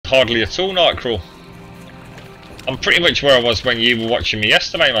Hardly at all, Nightcrawl. I'm pretty much where I was when you were watching me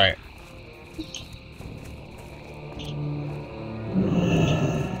yesterday, mate.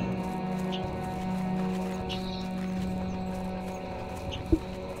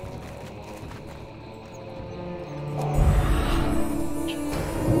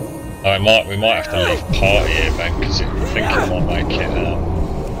 Oh, we might have to leave party here, Ben, because I think it might make it.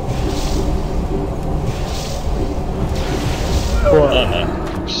 What? I don't know.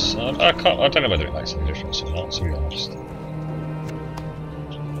 I don't know whether it makes any difference or not, to be honest.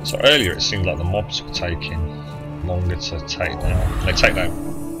 So earlier it seemed like the mobs were taking longer to take down. They take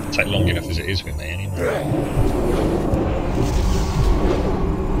long enough as it is with me anyway.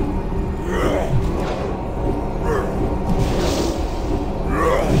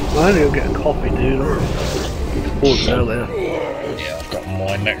 I need to get a coffee, dude. It's earlier. Yeah, I've got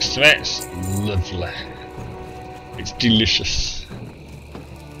mine next to it. It's lovely. It's delicious.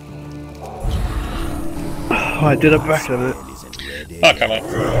 I did a back of it. Okay, mate.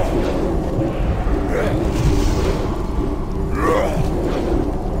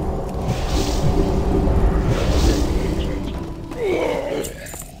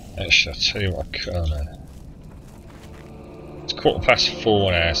 Actually, I'll tell you what, oh no. It's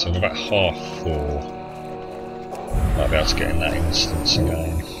 4:15 now, so I'm about 4:30. Might be able to get in that instance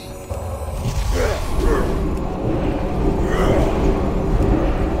again.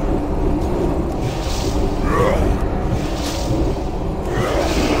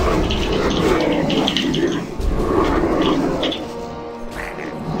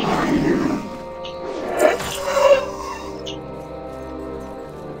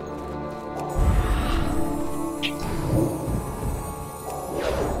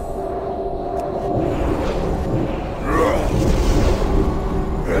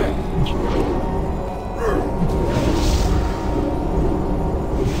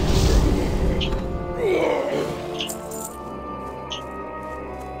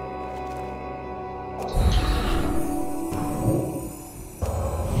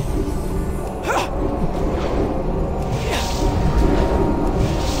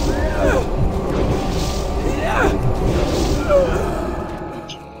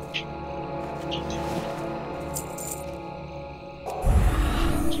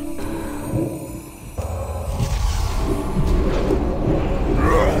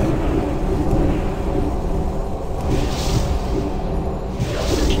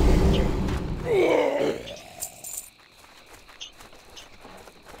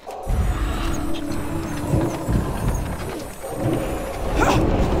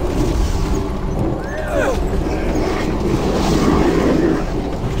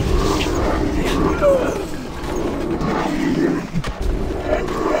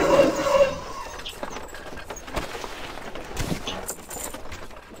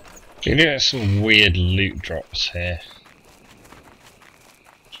 You do have some weird loot drops here.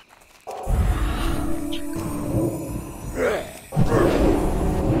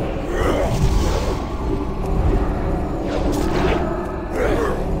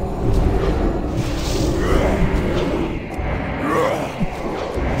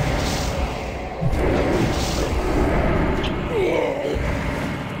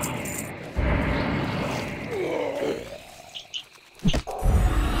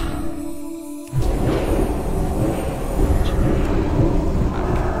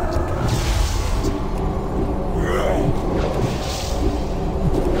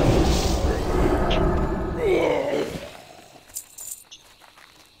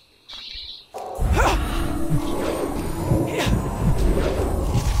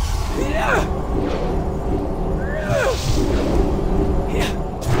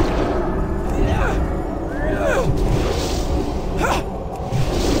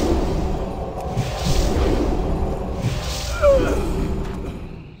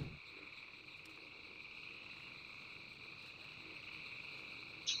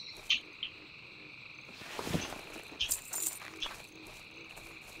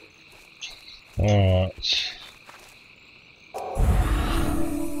 Alright.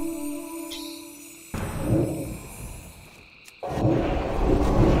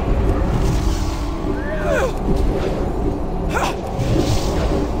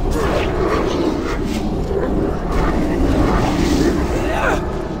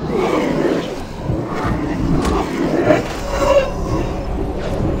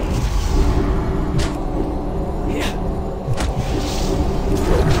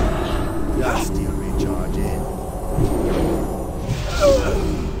 Still recharging.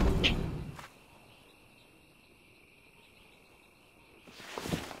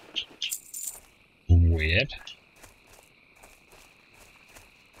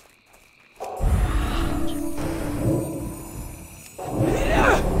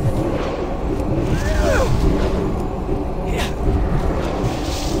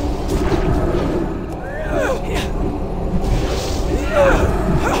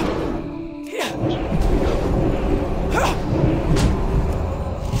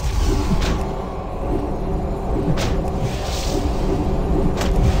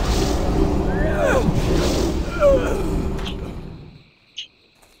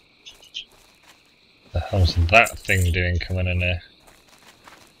 The hell's that thing doing coming in there?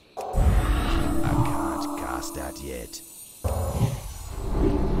 I can't cast that yet.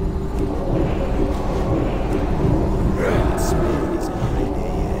 That spell isn't ready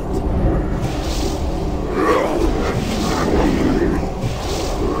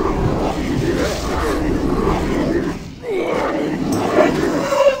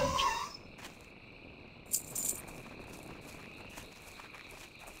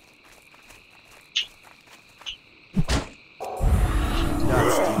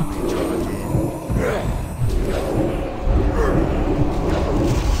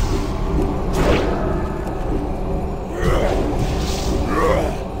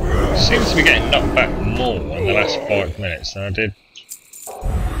Seems to be getting knocked back more in the last 5 minutes than I did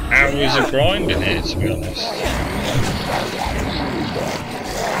hours of grinding here, to be honest.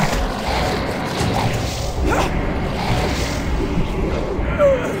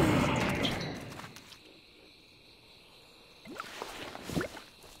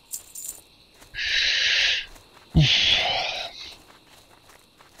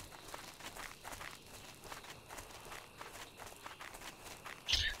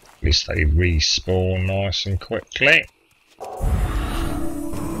 At least they respawn nice and quickly.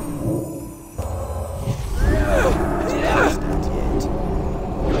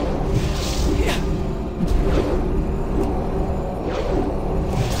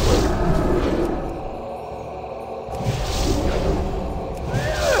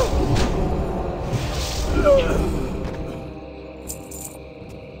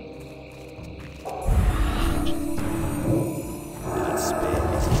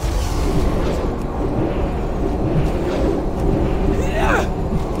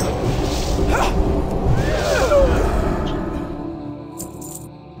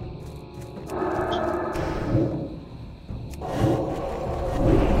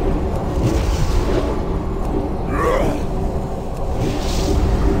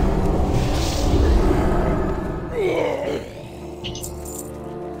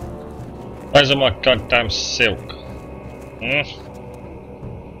 Where's all my goddamn silk? Let's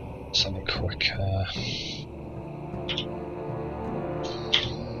have a quick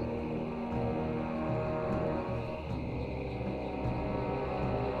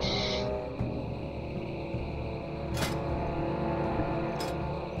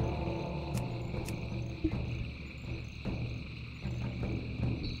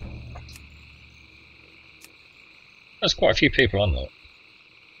there's quite a few people on there.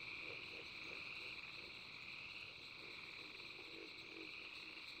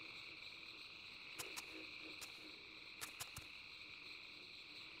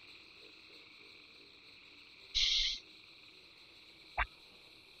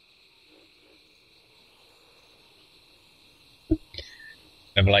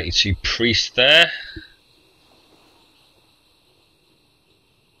 Level 82 priest there.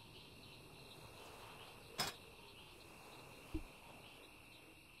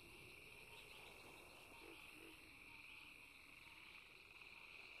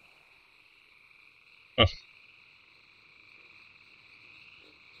 Oh.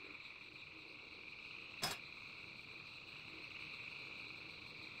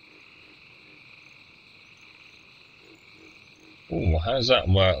 Ooh, how does that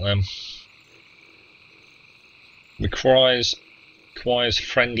work then? Requires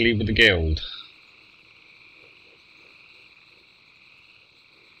friendly with the guild.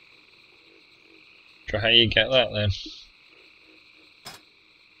 So how you get that then?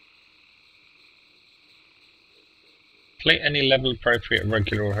 Complete any level appropriate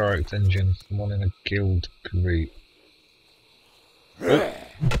regular or heroic dungeon, one in a guild group. Oh.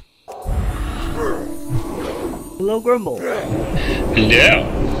 Hello, Grumble. Hello.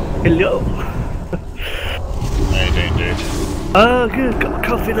 Hello. How you doing, dude? Good. Got my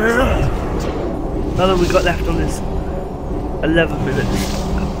coffee now. How long we got left on this? 11 minutes.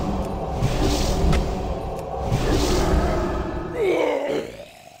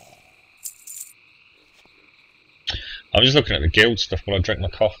 I'm just looking at the guild stuff while I drink my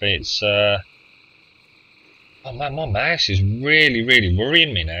coffee. It's oh man, my mouse is really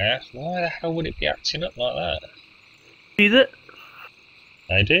worrying me now. Why the hell would it be acting up like that? See that?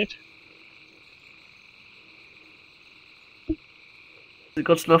 I did. Has it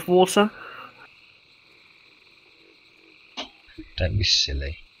got enough water? Don't be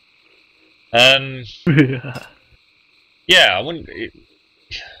silly. Yeah, I wouldn't.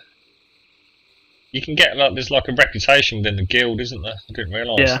 You can get like there's like a reputation within the guild, isn't there? I didn't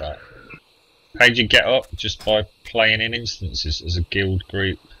realise that. How'd you get up? Just by playing in instances as a guild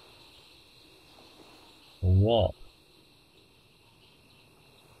group? Or what?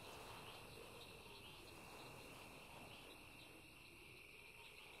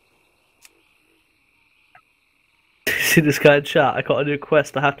 see this guy in chat? I got a new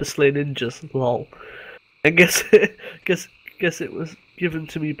quest. I have to slay ninjas. Lol. And guess it was given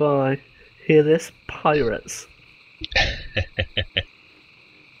to me by, hear this, pirates.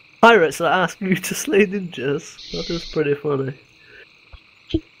 Pirates that ask you to slay ninjas. That is pretty funny.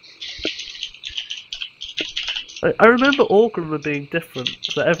 I remember Orgrimmar being different,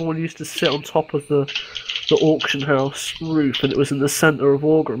 that everyone used to sit on top of the auction house roof, and it was in the centre of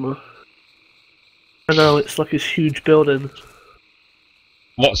Orgrimmar. And now it's like this huge building.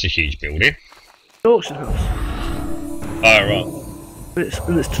 What's a huge building? The auction house. Oh, right.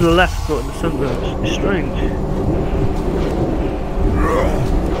 And it's to the left, not in the centre. It's strange.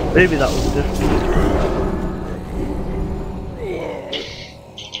 Maybe that was different.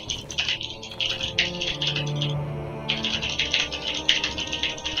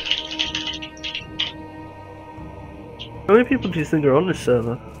 How many people do you think are on this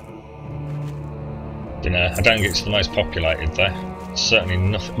server? Dunno, I don't think it's the most populated though. Certainly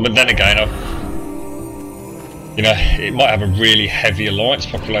nothing. But then again, you know, it might have a really heavy alliance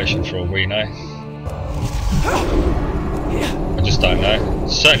population for all we know. I just don't know.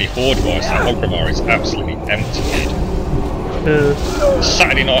 Certainly horde-wise, that Orgrimmar is absolutely empty.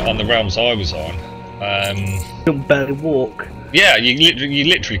 Saturday night on the realms I was on, you can barely walk. yeah, you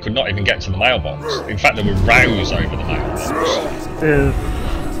literally could not even get to the mailbox. In fact, there were rows over the mailbox. Yeah.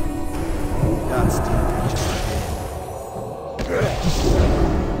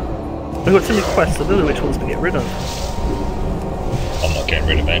 I've got too many quests, I don't know which ones to get rid of. I'm not getting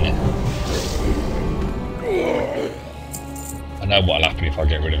rid of any. I know what'll happen if I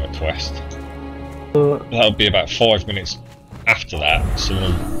get rid of a quest. That'll be about 5 minutes after that,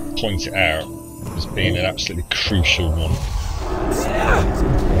 someone will point it out as being an absolutely crucial one.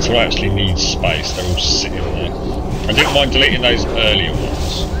 So I actually need space, they're all sitting there. I didn't mind deleting those earlier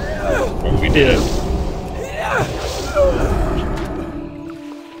ones when we did it.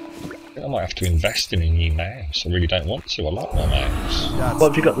 I might have to invest in a new mouse. I really don't want to. I like my mouse. What,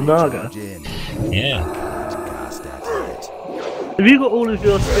 have you got the Naga? Yeah. Have you got all of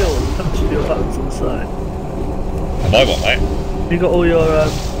your skills attached to your buttons on the side? Have I got, mate? Have you got all your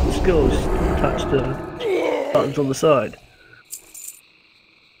skills attached to buttons on the side?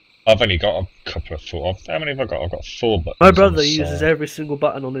 I've only got a couple of 4. How many have I got? I've got 4 buttons. My brother uses every single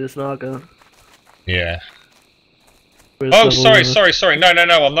button on his Naga. Yeah. Oh, sorry. No,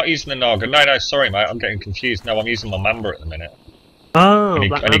 I'm not using the Naga. No, sorry, mate. I'm getting confused. No, I'm using my Mamba at the minute. Oh, and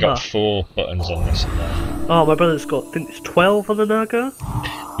Black he got Mamba. 4 buttons on this one. Oh, my brother's got, I think it's 12 on the Naga?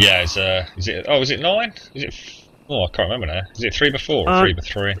 Yeah, is it 9? Is it, oh, I can't remember now. Is it 3x4 or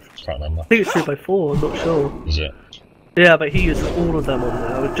 3x3? I can't remember. I think it's 3x4, I'm not sure. Is it? Yeah, but he uses all of them on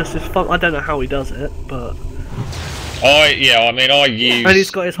there. It's just as fun. I don't know how he does it, but... I use... And he's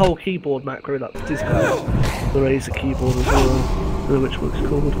got his whole keyboard macro, like, he's got the Razer keyboard as well. I don't know which one it's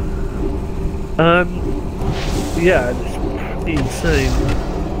called. Yeah, it's pretty insane.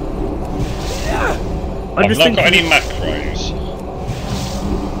 I've not got any macros.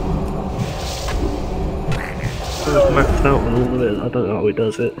 He's maxed out on all of it. I don't know how he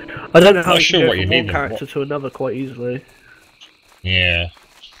does it. I don't know how he can go from one character to another quite easily. Yeah.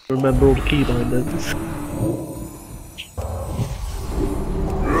 Remember all the key bindings.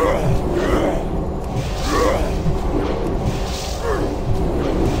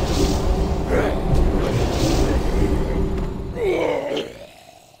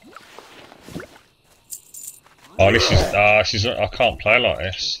 Oh, this is, I can't play like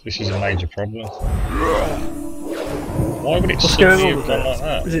this. This is a major problem. Why would it suddenly have gone like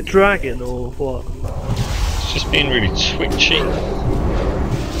that? Is it dragging or what? It's just being really twitchy.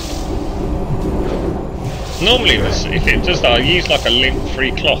 Normally, if it does that, I use like a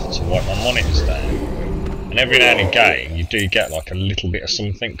lint-free cloth to wipe my monitors down. And every now and again, you do get like a little bit of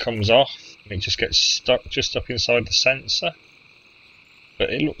something comes off, and it just gets stuck just up inside the sensor.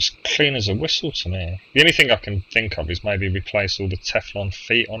 But it looks clean as a whistle to me. The only thing I can think of is maybe replace all the Teflon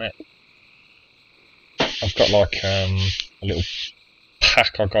feet on it. I've got like a little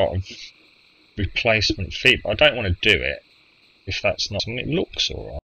pack I got of replacement feet, but I don't want to do it if that's not something. It looks alright.